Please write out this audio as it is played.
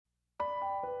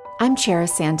I'm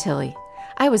Cheris Santilli.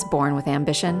 I was born with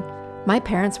ambition. My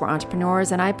parents were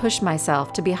entrepreneurs, and I pushed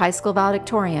myself to be high school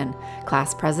valedictorian,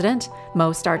 class president,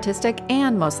 most artistic,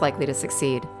 and most likely to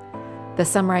succeed. The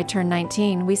summer I turned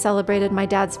 19, we celebrated my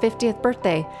dad's 50th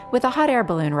birthday with a hot air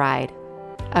balloon ride.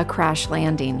 A crash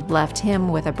landing left him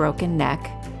with a broken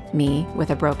neck, me with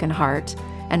a broken heart,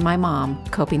 and my mom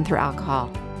coping through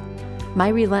alcohol. My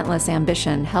relentless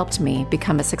ambition helped me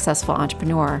become a successful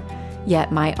entrepreneur,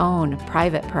 yet my own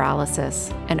private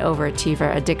paralysis and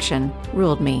overachiever addiction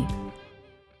ruled me.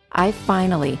 I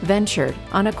finally ventured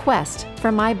on a quest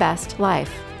for my best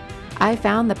life. I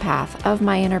found the path of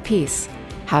my inner peace,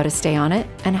 how to stay on it,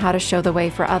 and how to show the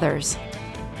way for others.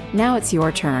 Now it's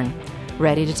your turn.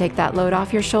 Ready to take that load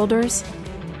off your shoulders?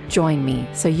 Join me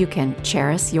so you can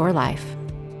cherish your life.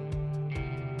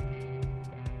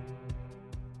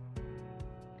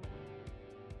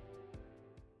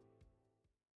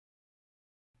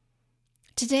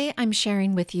 Today, I'm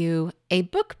sharing with you a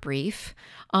book brief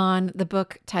on the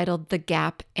book titled The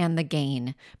Gap and the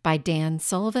Gain by Dan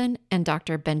Sullivan and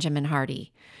Dr. Benjamin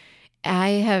Hardy. I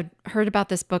have heard about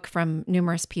this book from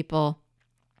numerous people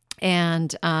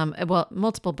and,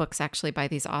 multiple books actually by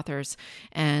these authors.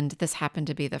 And this happened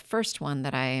to be the first one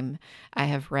that I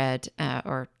have read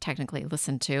or technically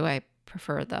listened to. I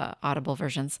prefer the Audible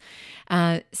versions.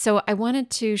 So I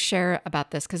wanted to share about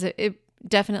this because it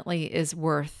definitely is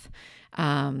worth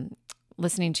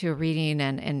listening to a reading,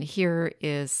 and here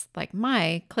is like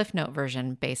my Cliff Note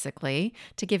version, basically,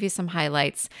 to give you some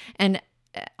highlights and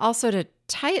also to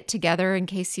tie it together in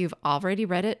case you've already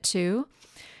read it too,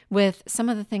 with some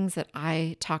of the things that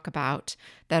I talk about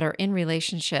that are in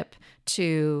relationship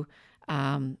to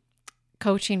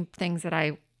coaching, things that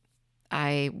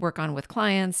I work on with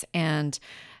clients, and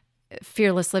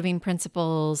fearless living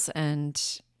principles,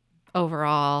 and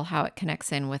overall how it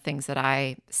connects in with things that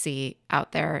I see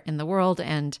out there in the world,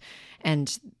 and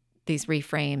these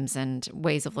reframes and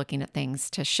ways of looking at things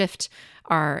to shift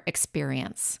our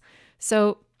experience.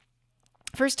 So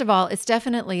first of all, it's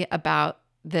definitely about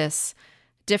this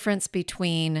difference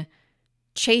between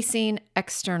chasing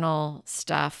external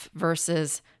stuff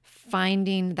versus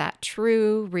finding that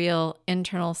true, real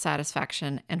internal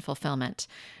satisfaction and fulfillment,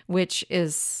 which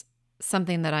is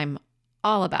something that I'm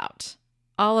all about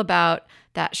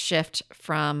that shift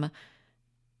from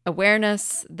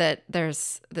awareness that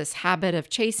there's this habit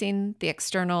of chasing the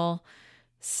external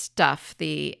stuff,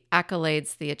 the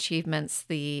accolades, the achievements,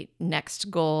 the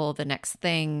next goal, the next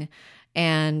thing,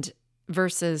 and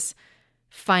versus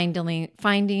finding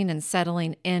and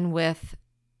settling in with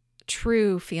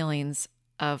true feelings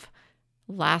of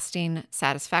lasting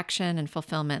satisfaction and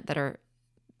fulfillment that are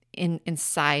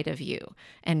inside of you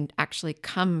and actually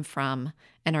come from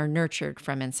and are nurtured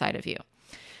from inside of you.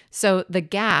 So the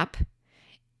gap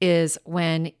is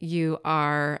when you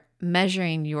are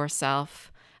measuring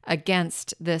yourself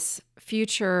against this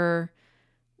future,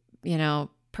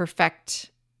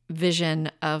 perfect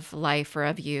vision of life or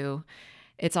of you.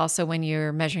 It's also when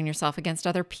you're measuring yourself against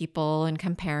other people and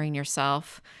comparing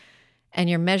yourself, and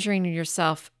you're measuring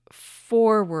yourself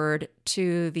forward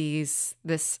to this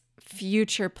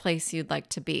future place you'd like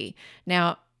to be.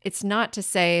 Now, it's not to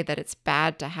say that it's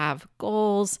bad to have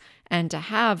goals and to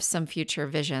have some future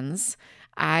visions.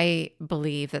 I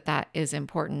believe that is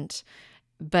important,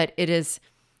 but it is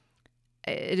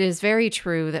very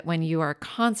true that when you are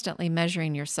constantly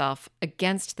measuring yourself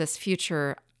against this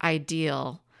future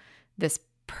ideal, this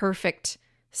perfect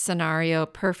scenario,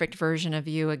 perfect version of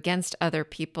you against other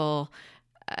people,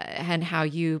 and how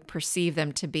you perceive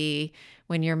them to be,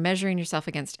 when you're measuring yourself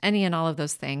against any and all of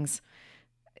those things,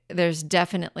 there's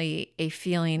definitely a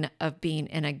feeling of being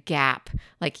in a gap.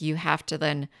 Like you have to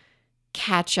then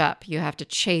catch up, you have to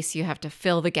chase, you have to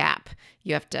fill the gap,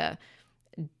 you have to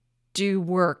do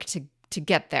work to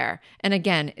get there. And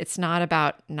again, it's not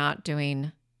about not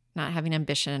having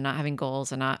ambition and not having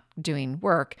goals and not doing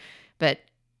work, but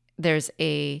there's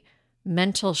a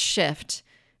mental shift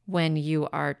when you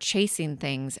are chasing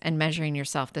things and measuring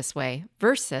yourself this way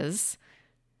versus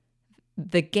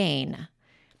the gain.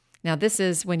 Now, this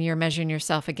is when you're measuring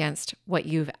yourself against what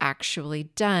you've actually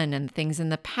done and things in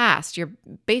the past. You're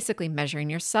basically measuring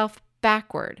yourself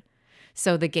backward.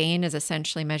 So the gain is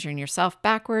essentially measuring yourself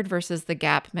backward versus the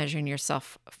gap measuring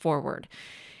yourself forward.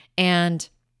 And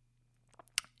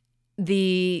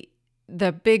the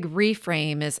big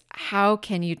reframe is, how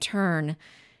can you turn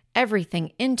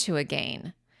everything into a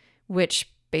gain,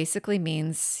 which basically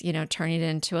means, turning it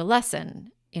into a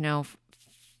lesson,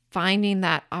 finding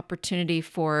that opportunity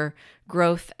for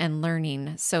growth and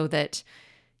learning so that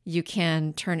you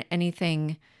can turn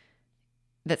anything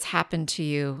that's happened to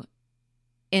you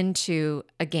into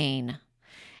a gain.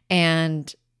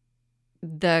 And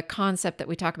the concept that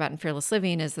we talk about in Fearless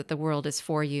Living is that the world is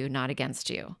for you, not against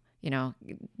you.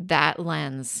 That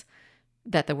lens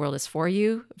that the world is for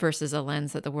you versus a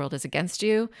lens that the world is against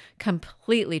you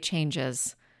completely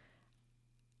changes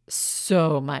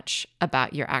so much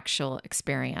about your actual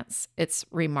experience. It's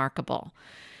remarkable.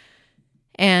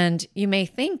 And you may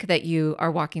think that you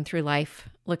are walking through life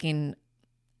looking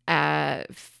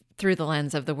through the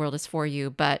lens of the world is for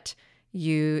you, but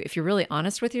if you're really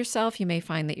honest with yourself, you may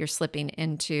find that you're slipping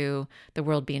into the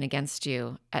world being against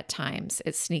you at times.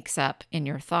 It sneaks up in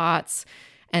your thoughts.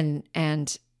 And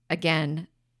again,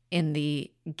 in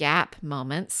the gap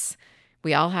moments,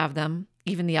 we all have them.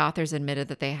 Even the authors admitted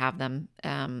that they have them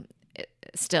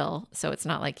still. So it's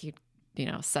not like you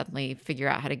suddenly figure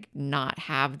out how to not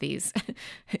have these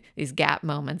these gap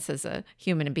moments as a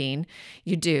human being.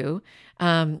 You do.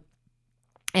 And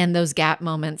those gap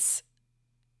moments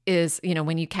is,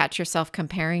 when you catch yourself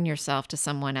comparing yourself to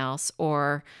someone else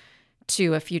or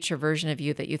to a future version of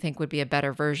you that you think would be a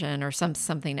better version or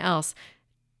something else,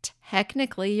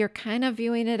 technically you're kind of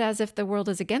viewing it as if the world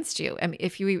is against you. I mean,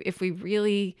 if we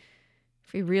really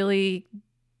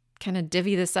kind of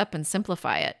divvy this up and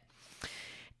simplify it,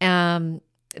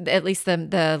 at least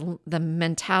the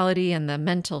mentality and the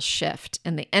mental shift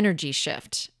and the energy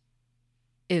shift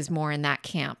is more in that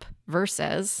camp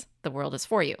versus the world is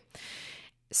for you.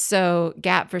 So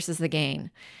gap versus the gain.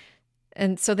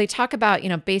 And so they talk about,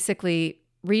 basically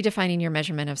redefining your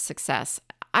measurement of success.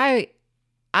 I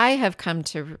have come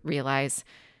to realize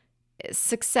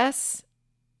success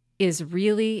is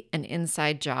really an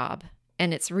inside job,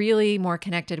 and it's really more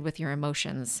connected with your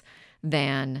emotions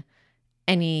than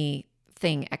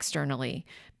anything externally,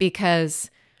 because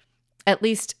at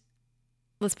least,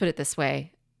 let's put it this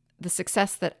way, the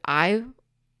success that I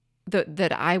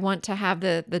want to have,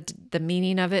 the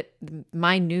meaning of it,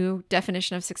 my new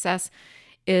definition of success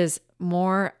is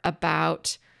more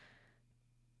about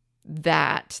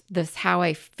how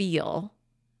I feel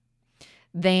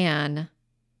than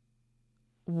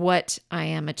what I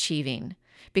am achieving.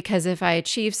 Because if I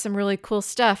achieve some really cool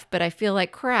stuff, but I feel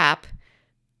like crap,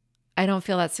 I don't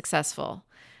feel that successful.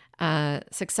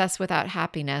 Success without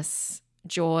happiness,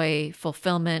 joy,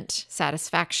 fulfillment,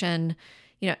 satisfaction,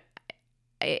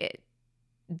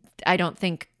 I don't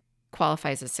think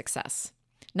qualifies as success.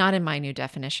 Not in my new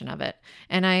definition of it.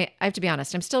 And I have to be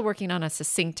honest, I'm still working on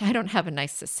I don't have a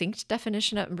nice succinct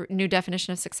new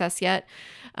definition of success yet.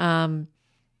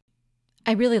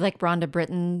 I really like Rhonda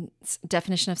Britton's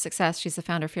definition of success. She's the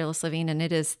founder of Fearless Living, and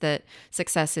it is that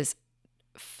success is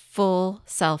full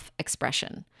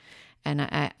self-expression. And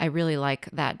I really like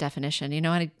that definition.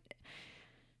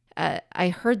 I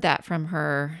heard that from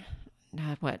her,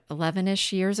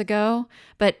 11-ish years ago,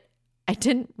 but I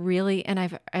didn't really,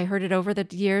 and I heard it over the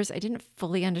years. I didn't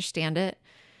fully understand it,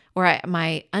 or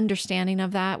my understanding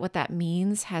of what that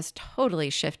means has totally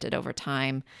shifted over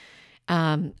time.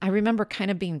 I remember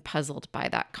kind of being puzzled by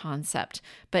that concept,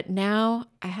 but now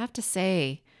I have to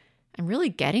say I'm really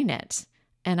getting it.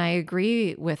 And I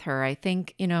agree with her. I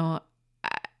think,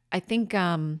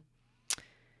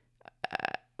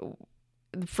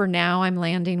 for now I'm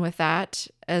landing with that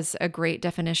as a great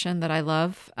definition that I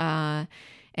love.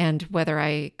 And whether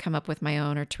I come up with my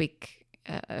own or tweak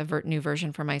a new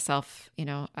version for myself,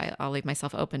 I'll leave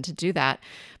myself open to do that.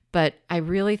 But I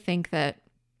really think that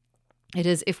it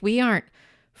is, if we aren't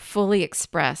fully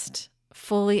expressed,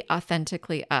 fully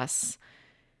authentically us,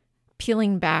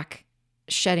 peeling back,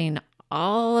 shedding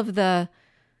all of the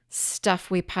stuff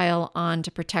we pile on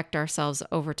to protect ourselves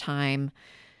over time,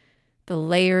 the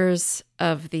layers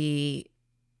of the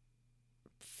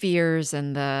fears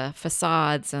and the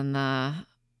facades and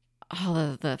all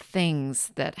of the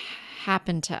things that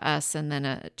happen to us and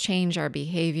then change our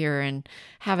behavior and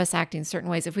have us acting certain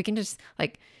ways. If we can just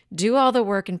do all the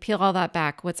work and peel all that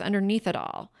back, what's underneath it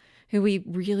all, who we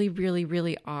really, really,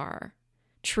 really are,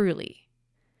 truly,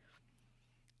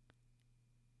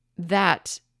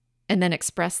 that, and then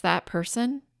express that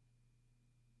person.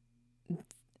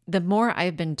 The more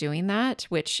I've been doing that,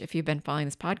 which if you've been following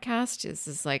this podcast,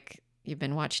 is like you've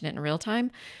been watching it in real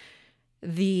time,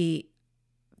 the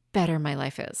better my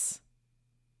life is.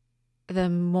 The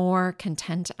more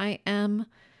content I am,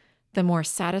 the more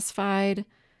satisfied,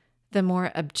 the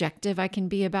more objective I can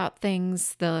be about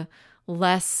things, the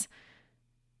less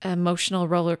emotional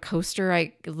roller coaster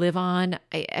I live on.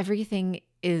 Everything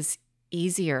is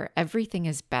easier. Everything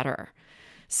is better.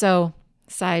 So,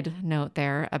 side note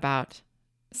there about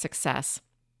success.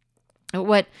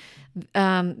 What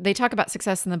they talk about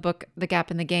success in the book, The Gap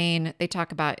and the Gain, they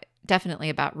talk about definitely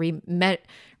about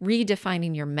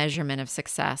redefining your measurement of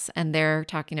success. And they're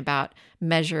talking about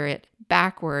measure it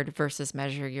backward versus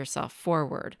measure yourself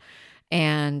forward.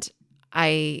 And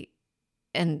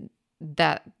and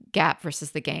that gap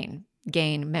versus the gain.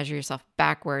 Gain, measure yourself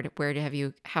backward.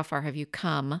 How far have you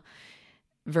come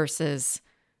versus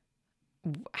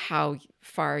how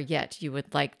far yet you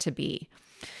would like to be.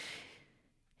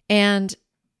 And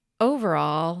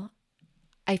overall,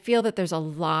 I feel that there's a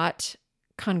lot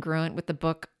congruent with the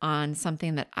book on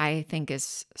something that I think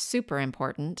is super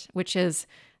important, which is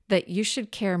that you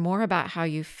should care more about how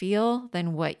you feel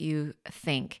than what you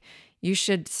think. You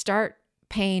should start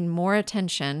paying more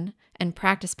attention and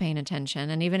practice paying attention.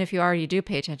 And even if you already do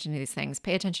pay attention to these things,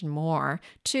 pay attention more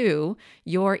to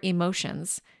your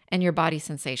emotions and your body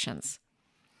sensations.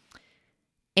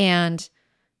 And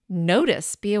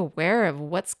notice, be aware of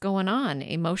what's going on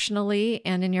emotionally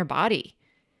and in your body.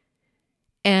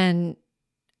 And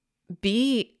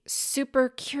be super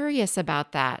curious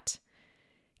about that.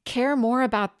 Care more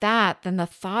about that than the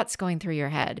thoughts going through your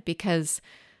head, because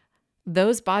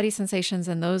those body sensations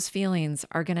and those feelings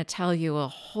are going to tell you a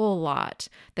whole lot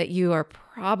that you are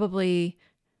probably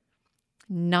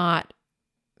not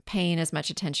paying as much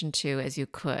attention to as you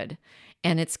could.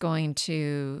 And it's going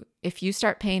to, if you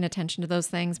start paying attention to those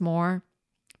things more,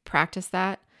 practice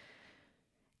that,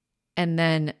 and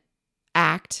then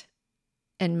act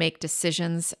and make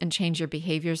decisions and change your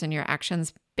behaviors and your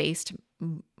actions based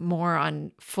more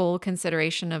on full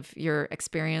consideration of your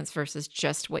experience versus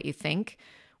just what you think.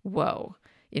 Whoa,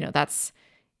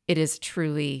 it is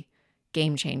truly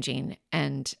game changing,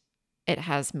 and it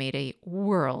has made a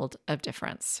world of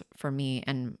difference for me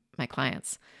and my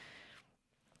clients.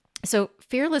 So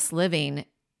fearless living,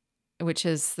 which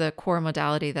is the core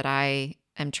modality that I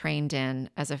am trained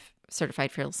in as a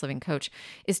certified fearless living coach,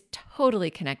 is totally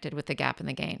connected with the gap and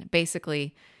the gain.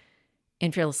 Basically,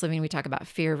 in fearless living, we talk about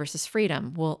fear versus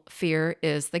freedom. Well, fear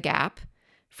is the gap.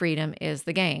 Freedom is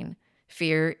the gain.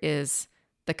 Fear is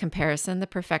the comparison, the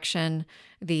perfection,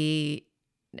 the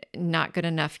not good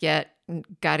enough yet,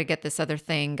 got to get this other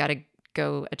thing, got to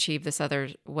go achieve this other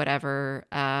whatever.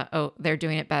 Oh, they're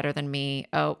doing it better than me.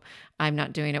 Oh, I'm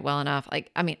not doing it well enough.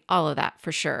 All of that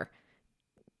for sure.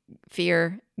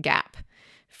 Fear, gap.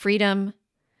 Freedom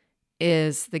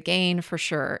is the gain for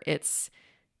sure. It's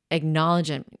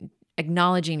acknowledging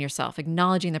yourself,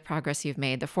 acknowledging the progress you've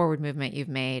made, the forward movement you've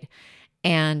made.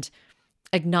 And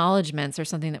acknowledgements are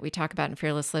something that we talk about in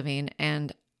Fearless Living,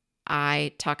 and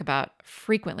I talk about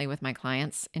frequently with my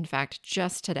clients. In fact,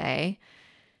 just today,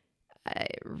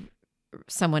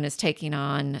 someone is taking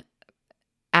on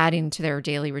adding to their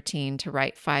daily routine to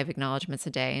write 5 acknowledgements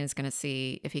a day, and is going to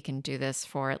see if he can do this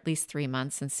for at least 3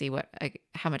 months and see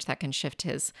how much that can shift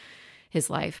his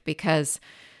life, because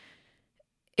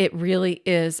it really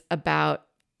is about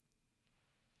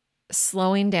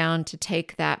slowing down to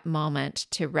take that moment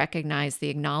to recognize the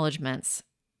acknowledgements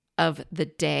of the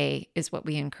day is what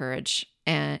we encourage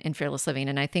in Fearless Living.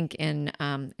 And I think in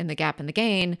the Gap and the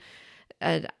Gain,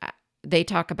 they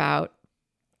talk about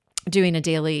doing a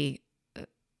daily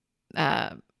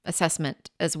assessment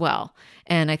as well.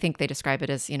 And I think they describe it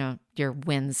as, your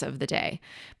wins of the day.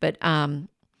 But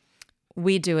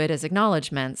we do it as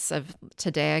acknowledgements of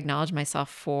today I acknowledge myself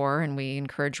for, and we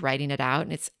encourage writing it out.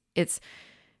 And it's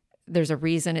there's a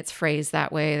reason it's phrased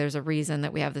that way. There's a reason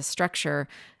that we have this structure.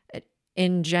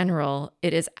 In general,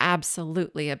 it is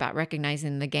absolutely about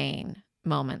recognizing the gain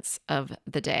moments of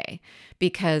the day,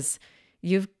 because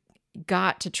you've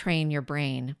got to train your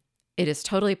brain. It is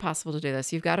totally possible to do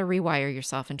this. You've got to rewire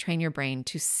yourself and train your brain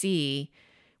to see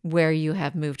where you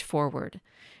have moved forward.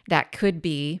 That could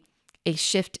be a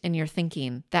shift in your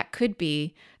thinking. That could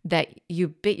be that you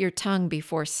bit your tongue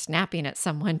before snapping at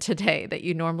someone today that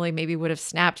you normally maybe would have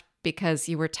snapped because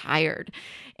you were tired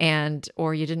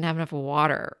or you didn't have enough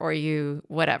water, or you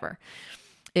whatever.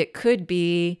 It could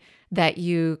be that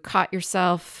you caught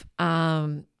yourself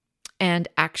and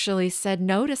actually said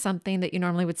no to something that you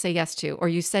normally would say yes to, or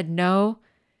you said no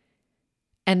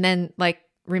and then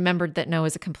remembered that no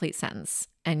is a complete sentence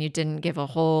and you didn't give a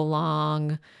whole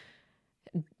long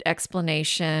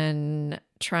explanation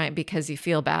because you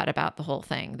feel bad about the whole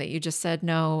thing, that you just said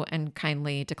no and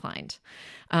kindly declined.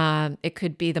 It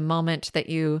could be the moment that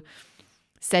you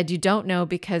said you don't know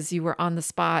because you were on the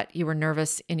spot, you were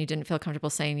nervous, and you didn't feel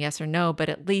comfortable saying yes or no, but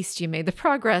at least you made the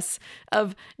progress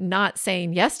of not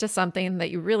saying yes to something that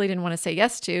you really didn't want to say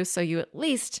yes to. So you at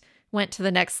least went to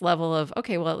the next level of,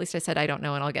 okay, well, at least I said I don't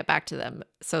know and I'll get back to them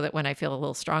so that when I feel a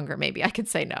little stronger, maybe I could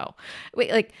say no.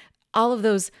 All of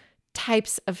those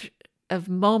types of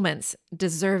moments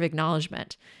deserve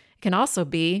acknowledgement. It can also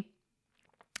be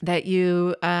that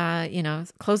you,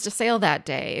 closed a sale that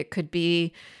day. It could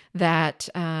be that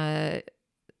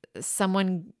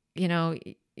someone,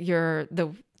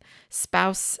 the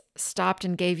spouse stopped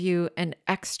and gave you an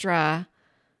extra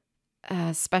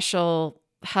special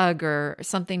hug, or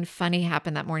something funny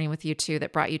happened that morning with you two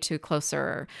that brought you two closer,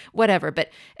 or whatever. But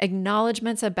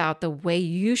acknowledgments about the way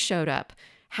you showed up,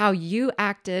 how you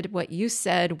acted, what you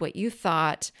said, what you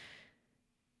thought,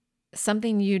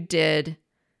 something you did,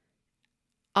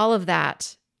 all of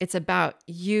that. It's about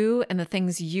you and the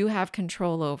things you have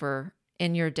control over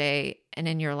in your day and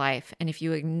in your life. And if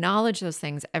you acknowledge those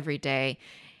things every day,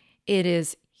 it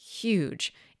is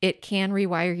huge. It can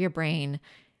rewire your brain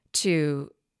to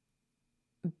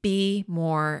be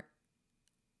more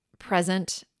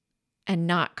present and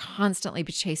not constantly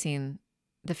be chasing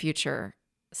the future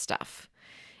stuff.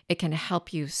 It can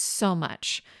help you so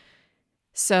much.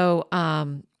 So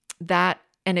and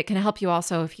it can help you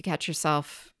also if you catch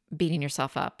yourself beating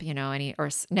yourself up, or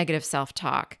negative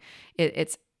self-talk.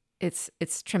 It's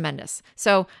tremendous.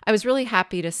 So I was really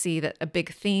happy to see that a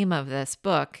big theme of this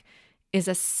book is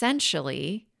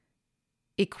essentially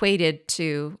equated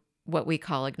to what we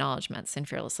call acknowledgments in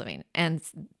Fearless Living. And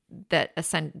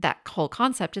that whole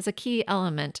concept is a key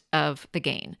element of the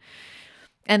gain.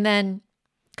 And then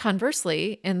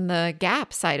conversely, in the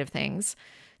gap side of things,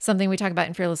 something we talk about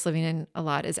in Fearless Living a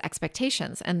lot is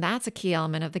expectations. And that's a key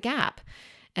element of the gap.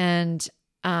 And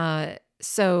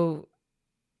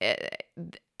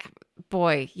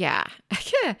boy, yeah.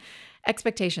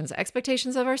 Expectations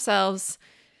of ourselves,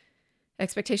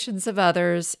 expectations of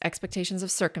others, expectations of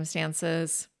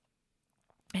circumstances.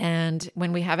 And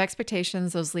when we have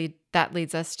expectations, that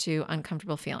leads us to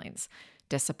uncomfortable feelings,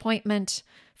 disappointment,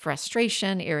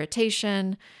 frustration,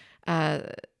 irritation,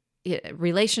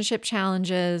 relationship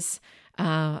challenges,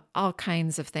 all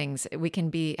kinds of things. We can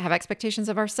have expectations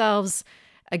of ourselves,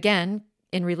 again,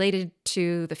 in related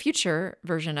to the future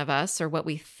version of us, or what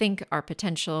we think our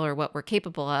potential or what we're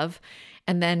capable of.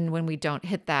 And then when we don't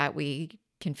hit that, we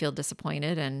can feel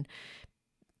disappointed and,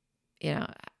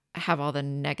 have all the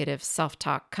negative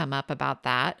self-talk come up about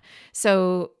that.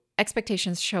 So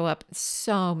expectations show up in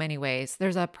so many ways.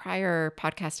 There's a prior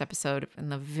podcast episode in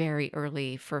the very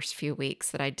early first few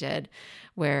weeks that I did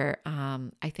where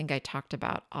I think I talked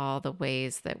about all the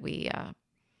ways that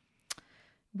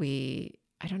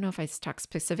I don't know if I talked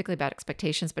specifically about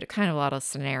expectations, but it kind of a lot of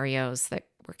scenarios that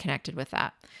were connected with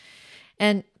that.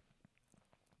 And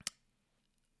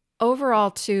overall,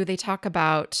 too, they talk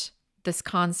about this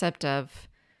concept of,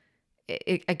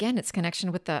 again, its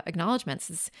connection with the acknowledgments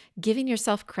is giving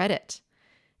yourself credit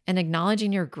and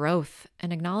acknowledging your growth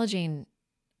and acknowledging,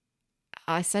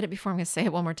 I said it before, I'm going to say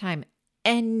it one more time,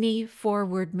 any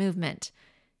forward movement,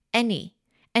 any.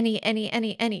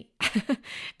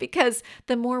 Because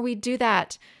the more we do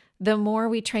that, the more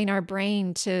we train our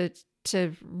brain to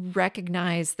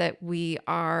recognize that we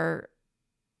are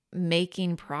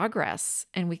making progress,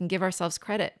 and we can give ourselves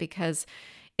credit because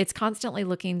it's constantly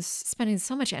spending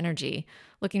so much energy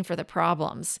looking for the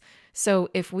problems. So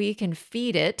if we can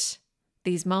feed it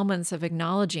these moments of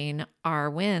acknowledging our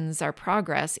wins, our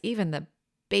progress, even the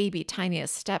baby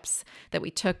tiniest steps that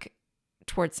we took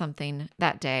towards something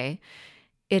that day,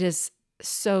 it is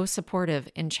so supportive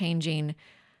in changing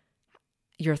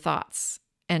your thoughts.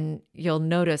 And you'll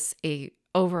notice a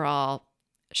overall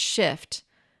shift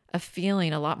of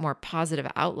feeling a lot more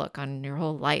positive outlook on your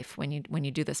whole life when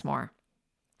you do this more.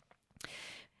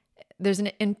 There's an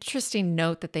interesting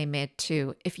note that they made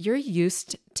too. If you're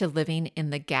used to living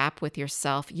in the gap with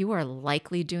yourself, you are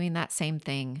likely doing that same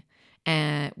thing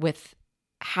with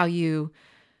how you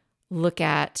look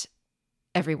at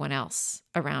everyone else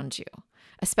around you,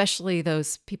 especially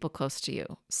those people close to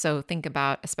you. So think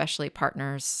about especially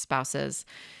partners, spouses.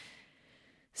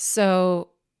 So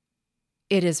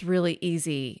it is really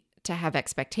easy to have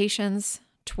expectations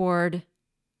toward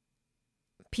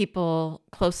people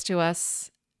close to us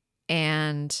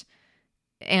and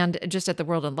just at the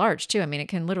world at large too. I mean, it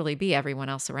can literally be everyone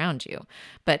else around you,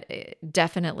 but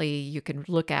definitely you can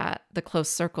look at the close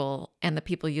circle and the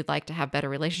people you'd like to have better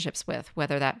relationships with,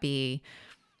 whether that be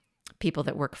people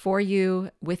that work for you,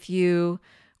 with you,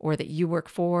 or that you work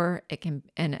for. It can,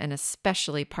 and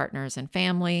especially partners and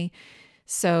family.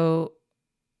 So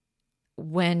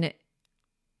when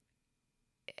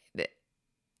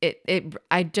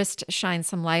I just shined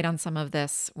some light on some of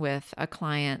this with a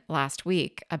client last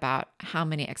week about how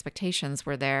many expectations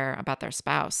were there about their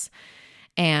spouse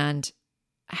and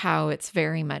how it's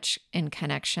very much in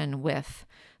connection with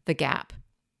the gap,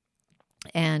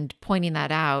 and pointing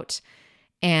that out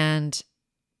and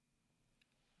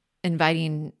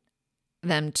inviting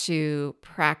them to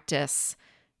practice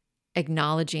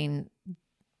acknowledging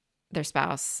their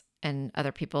spouse and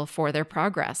other people for their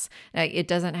progress. It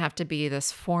doesn't have to be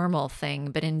this formal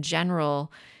thing, but in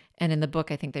general, and in the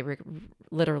book, I think they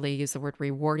literally use the word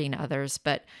rewarding others,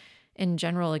 but in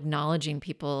general, acknowledging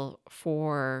people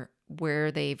for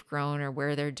where they've grown or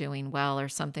where they're doing well or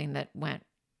something that went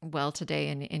well today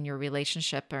in your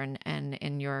relationship or and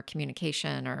in your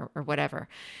communication or whatever.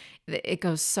 It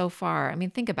goes so far. I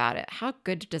mean, think about it. How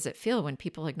good does it feel when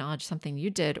people acknowledge something you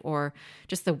did or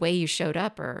just the way you showed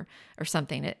up or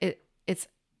something? It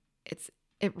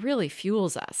really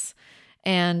fuels us.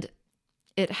 And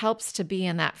it helps to be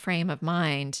in that frame of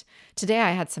mind. Today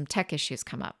I had some tech issues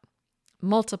come up,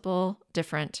 multiple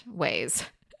different ways,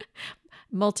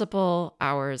 multiple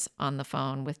hours on the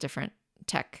phone with different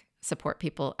tech support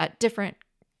people at different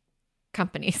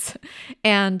companies.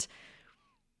 And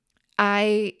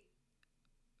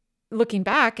looking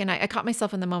back, and I caught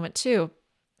myself in the moment too,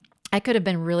 I could have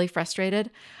been really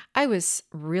frustrated. I was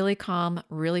really calm,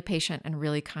 really patient, and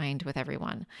really kind with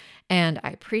everyone. And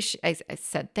I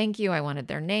said thank you. I wanted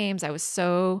their names. I was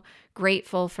so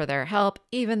grateful for their help,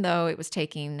 even though it was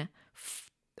taking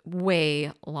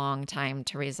way long time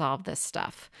to resolve this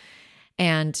stuff.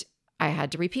 And I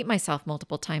had to repeat myself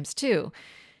multiple times too.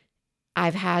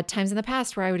 I've had times in the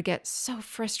past where I would get so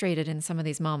frustrated in some of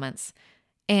these moments.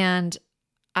 And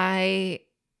I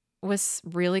was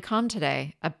really calm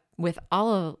today with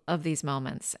all of these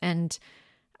moments. And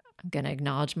I'm going to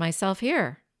acknowledge myself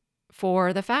here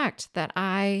for the fact that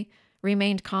I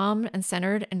remained calm and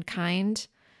centered and kind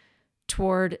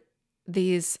toward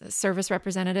these service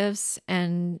representatives.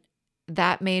 And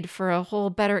that made for a whole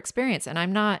better experience. And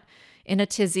I'm not in a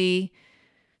tizzy,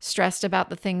 stressed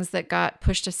about the things that got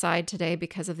pushed aside today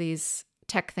because of these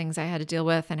tech things I had to deal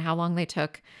with and how long they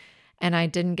took. And I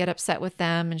didn't get upset with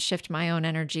them and shift my own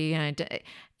energy and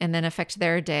then affect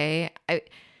their day.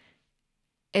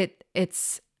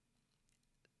 This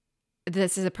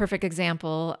is a perfect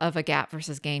example of a gap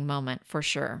versus gain moment for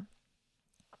sure.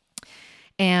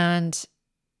 And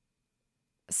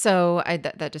so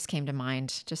that just came to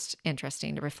mind, just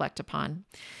interesting to reflect upon.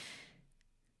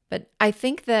 But I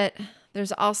think that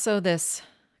there's also this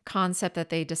concept that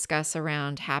they discuss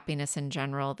around happiness in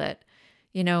general that,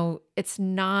 it's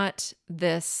not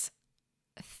this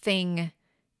thing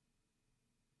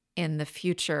in the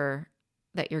future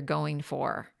that you're going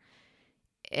for.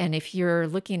 And if you're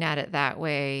looking at it that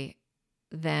way,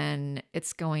 then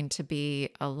it's going to be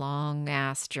a long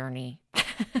ass journey.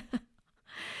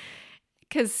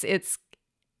 Because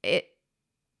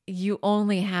you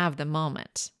only have the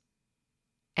moment.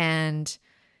 And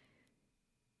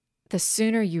the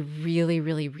sooner you really,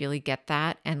 really, really get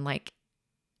that and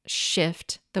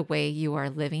shift the way you are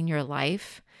living your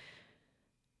life,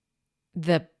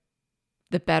 the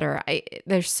better.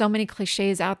 There's so many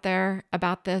cliches out there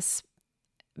about this,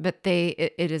 but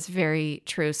it is very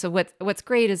true. So what's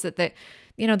great is that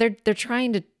they're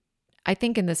trying to, I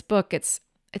think in this book, it's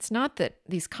not that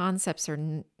these concepts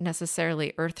are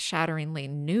necessarily earth-shatteringly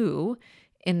new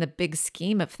in the big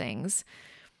scheme of things,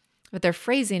 but they're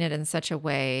phrasing it in such a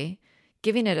way,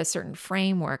 giving it a certain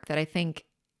framework that I think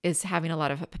is having a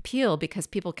lot of appeal because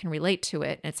people can relate to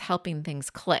it and it's helping things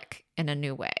click in a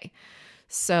new way.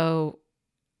 So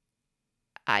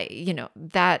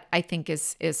that I think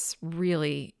is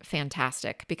really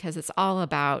fantastic because it's all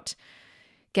about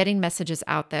getting messages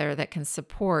out there that can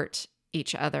support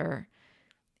each other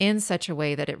in such a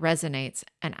way that it resonates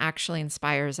and actually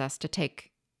inspires us to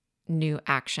take new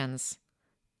actions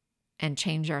and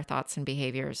change our thoughts and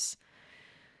behaviors.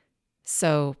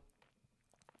 So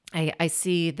I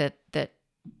see that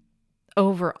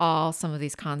overall some of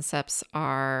these concepts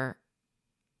are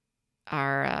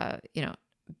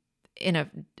in a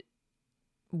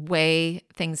way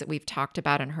things that we've talked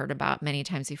about and heard about many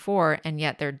times before, and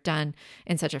yet they're done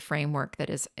in such a framework that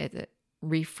it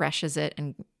refreshes it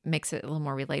and makes it a little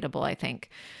more relatable, I think,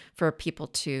 for people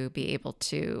to be able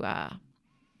to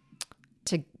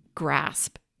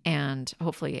grasp and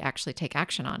hopefully actually take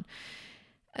action on.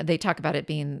 They talk about it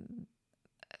being,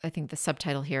 I think the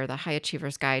subtitle here, The High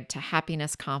Achiever's Guide to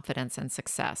Happiness, Confidence, and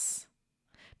Success.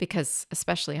 Because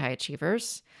especially high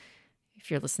achievers,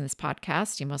 if you're listening to this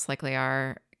podcast, you most likely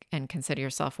are and consider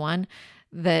yourself one,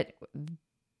 that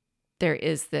there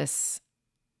is this,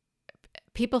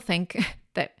 people think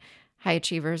that high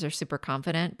achievers are super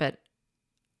confident, but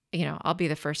I'll be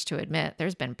the first to admit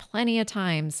there's been plenty of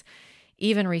times,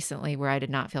 even recently, where I did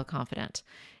not feel confident.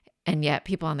 And yet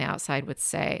people on the outside would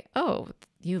say, "Oh,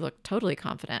 you look totally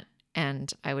confident."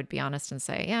 And I would be honest and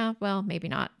say, "Yeah, well, maybe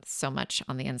not so much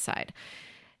on the inside."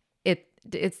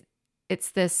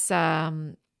 It's this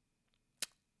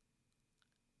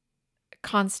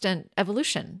constant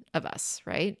evolution of us,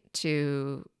 right?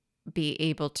 To be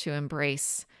able to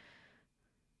embrace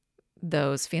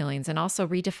those feelings and also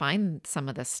redefine some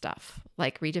of this stuff,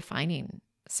 like redefining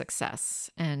success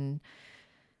and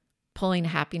pulling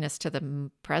happiness to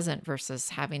the present versus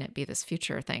having it be this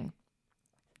future thing.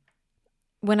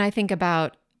 When I think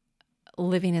about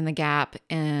living in the gap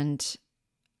and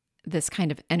this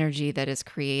kind of energy that is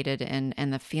created and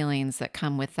the feelings that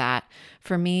come with that,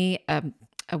 for me,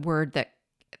 a word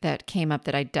that came up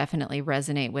that I definitely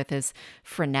resonate with is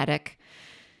frenetic.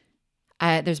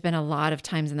 There's been a lot of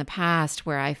times in the past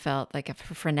where I felt like a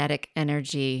frenetic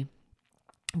energy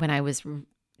when I was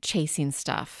chasing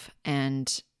stuff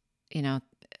and,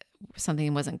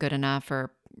 something wasn't good enough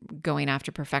or going after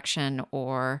perfection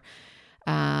or,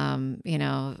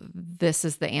 this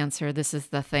is the answer, this is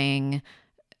the thing,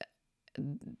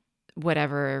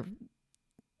 whatever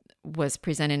was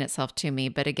presenting itself to me.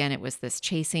 But again, it was this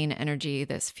chasing energy,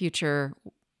 this future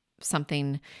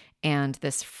something, and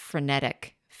this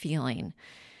frenetic feeling.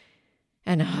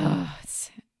 And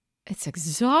it's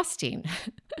exhausting.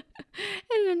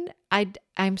 And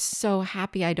I'm so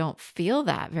happy I don't feel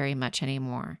that very much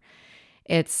anymore.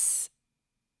 It's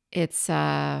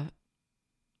one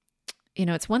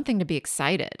thing to be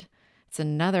excited. It's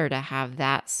another to have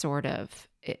that sort of,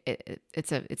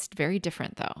 it's very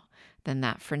different though than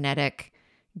that frenetic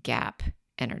gap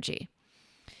energy.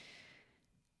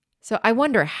 So I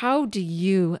wonder, how do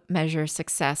you measure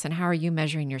success and how are you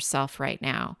measuring yourself right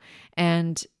now?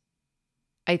 And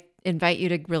I invite you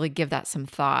to really give that some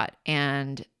thought.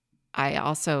 And I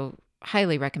also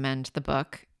highly recommend the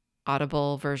book,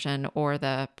 Audible version or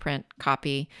the print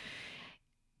copy.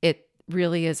 It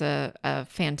really is a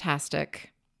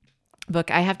fantastic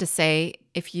book. I have to say,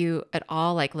 if you at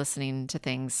all like listening to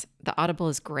things, the Audible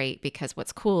is great because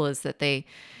what's cool is that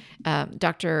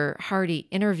Dr. Hardy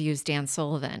interviews Dan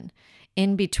Sullivan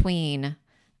in between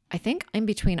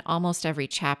almost every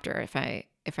chapter,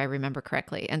 if I remember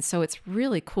correctly. And so it's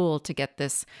really cool to get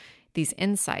these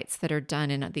insights that are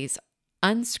done in these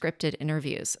unscripted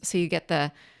interviews. So you get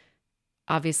the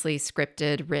obviously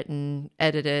scripted, written,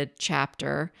 edited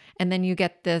chapter, and then you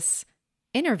get this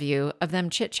interview of them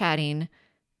chit-chatting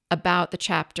about the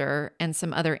chapter and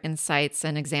some other insights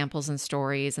and examples and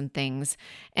stories and things.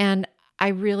 And I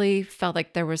really felt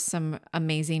like there was some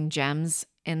amazing gems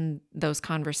in those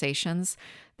conversations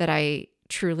that I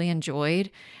truly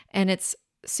enjoyed. And it's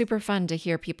super fun to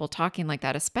hear people talking like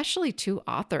that, especially two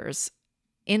authors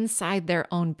inside their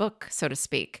own book, so to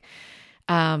speak.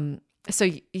 So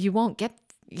you won't get,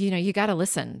 you got to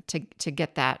listen to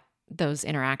get those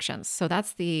interactions. So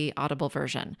that's the Audible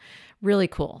version. Really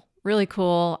cool. Really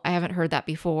cool. I haven't heard that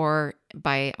before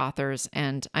by authors,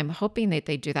 and I'm hoping that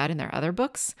they do that in their other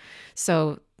books.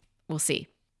 So we'll see.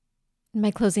 My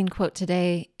closing quote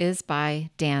today is by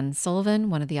Dan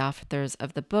Sullivan, one of the authors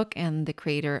of the book and the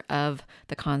creator of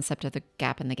the concept of the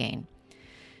gap and the gain.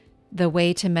 The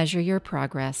way to measure your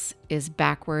progress is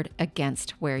backward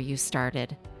against where you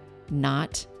started,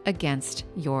 not against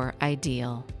your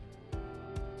ideal.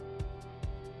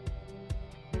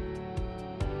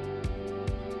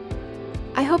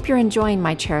 I hope you're enjoying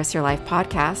my Cherish Your Life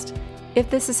podcast. If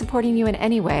this is supporting you in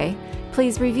any way,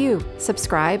 please review,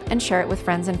 subscribe, and share it with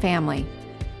friends and family.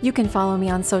 You can follow me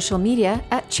on social media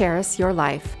at Cherish Your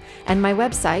Life, and my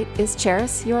website is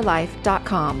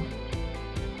cherishyourlife.com.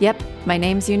 Yep, my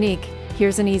name's unique.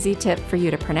 Here's an easy tip for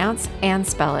you to pronounce and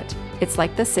spell it. It's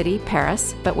like the city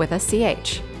Paris, but with a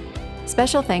CH.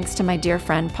 Special thanks to my dear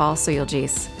friend Paul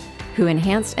Suyulgis, who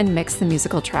enhanced and mixed the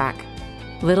musical track.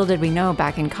 Little did we know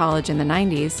back in college in the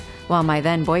 90s, while my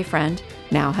then boyfriend,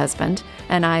 now husband,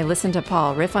 and I listened to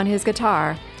Paul riff on his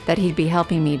guitar, that he'd be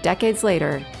helping me decades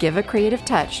later give a creative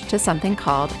touch to something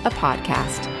called a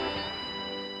podcast.